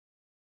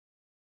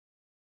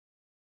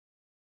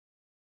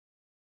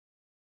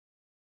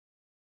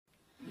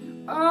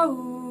I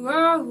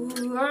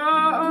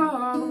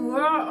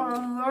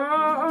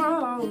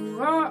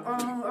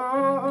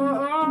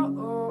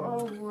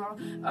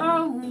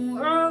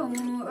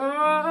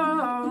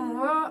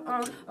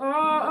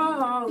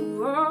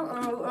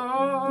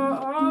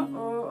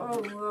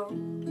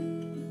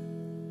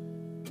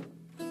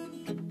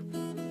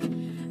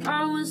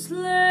was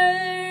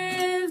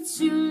slave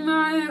to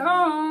my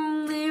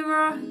only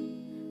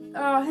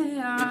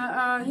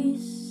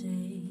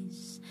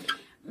vices.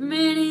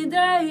 Many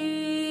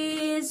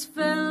days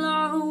fell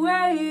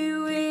away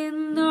with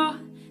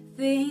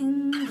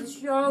nothing to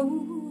show,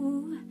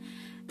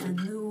 and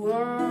the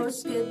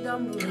walls get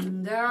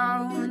tumbling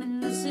down in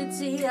the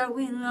city that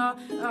we love.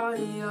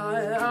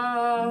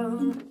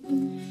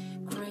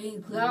 Gray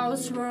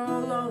clouds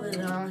roll over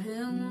the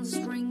hills,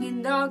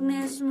 bringing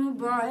darkness move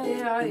by.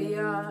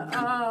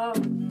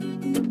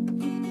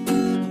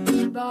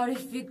 But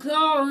if you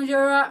close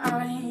your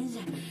eyes,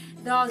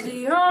 does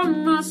it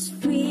almost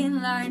feel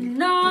like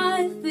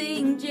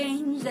nothing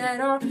changed at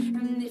all?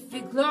 And if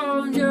you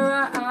close your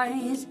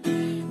eyes,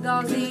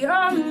 does it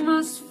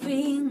almost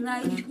feel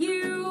like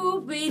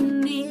you've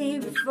been here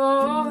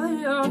before?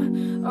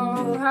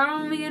 Oh,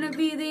 how am I gonna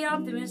be the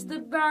optimist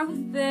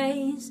about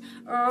this?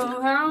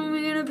 Oh, how am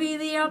I gonna be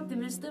the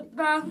optimist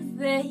about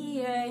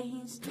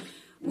this?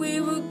 We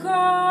were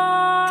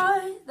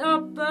caught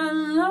up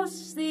and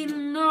lost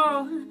in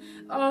all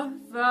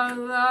of our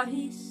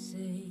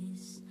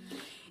vices.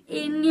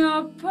 In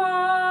your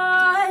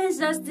paws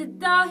as the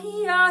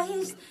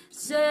dice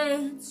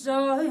set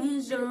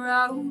souls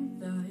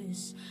around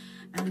us,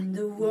 and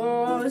the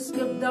walls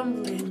kept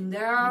tumbling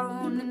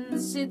down in the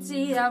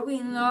city that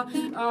we love.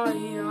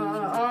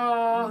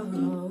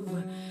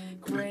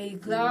 Gray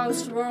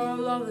clouds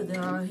roll over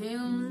the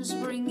hills,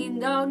 bringing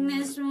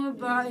darkness from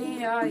by.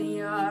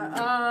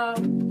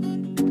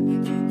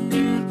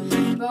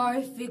 But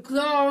if you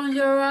close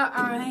your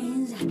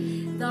eyes,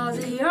 does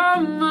it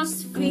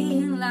almost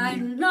feel like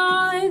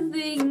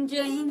nothing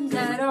changed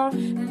at all?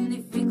 And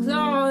if you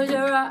close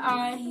your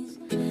eyes,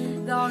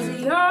 does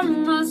it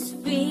almost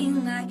feel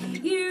like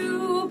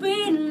you've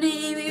been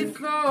here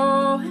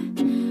before?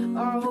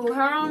 Oh,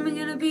 how am I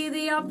gonna be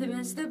the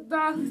optimist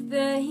about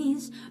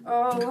this?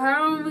 Oh,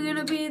 how am I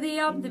gonna be the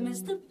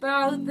optimist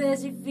about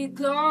this? If you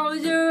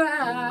close your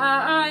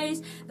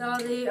eyes,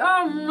 does it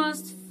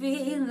almost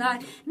feel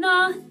like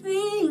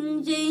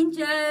nothing changed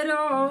at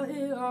all?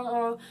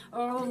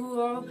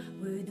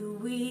 Where do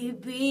we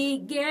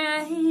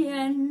begin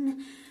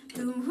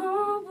to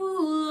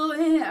roll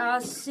away our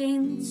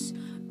sins?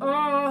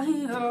 Where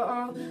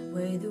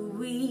do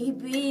we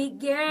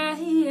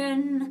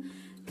begin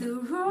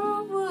to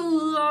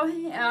roll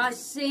away our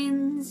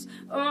sins?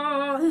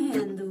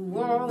 And the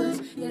walls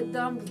get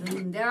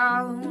tumbling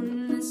down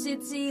in the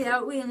city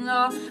that we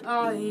love.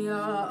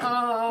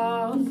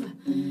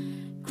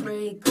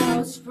 Gray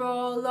clouds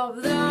roll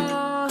over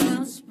the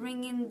hills,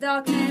 bringing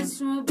darkness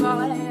from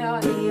by.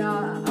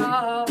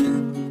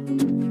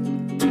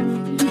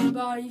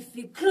 But if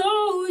you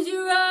close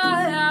your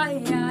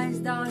eyes,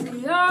 does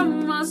it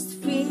almost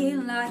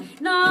feel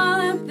like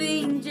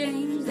nothing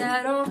changed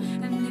at all?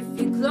 And if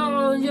you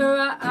close your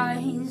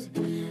eyes,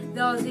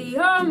 does it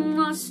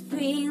almost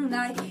feel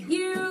like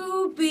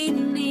you've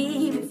been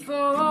here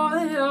before?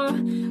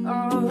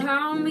 Oh,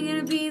 how am I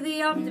gonna be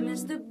the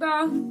optimist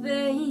about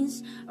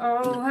this?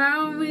 Oh,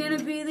 how am I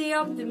gonna be the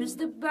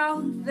optimist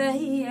about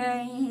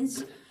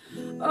this?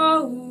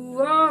 Oh,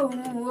 oh,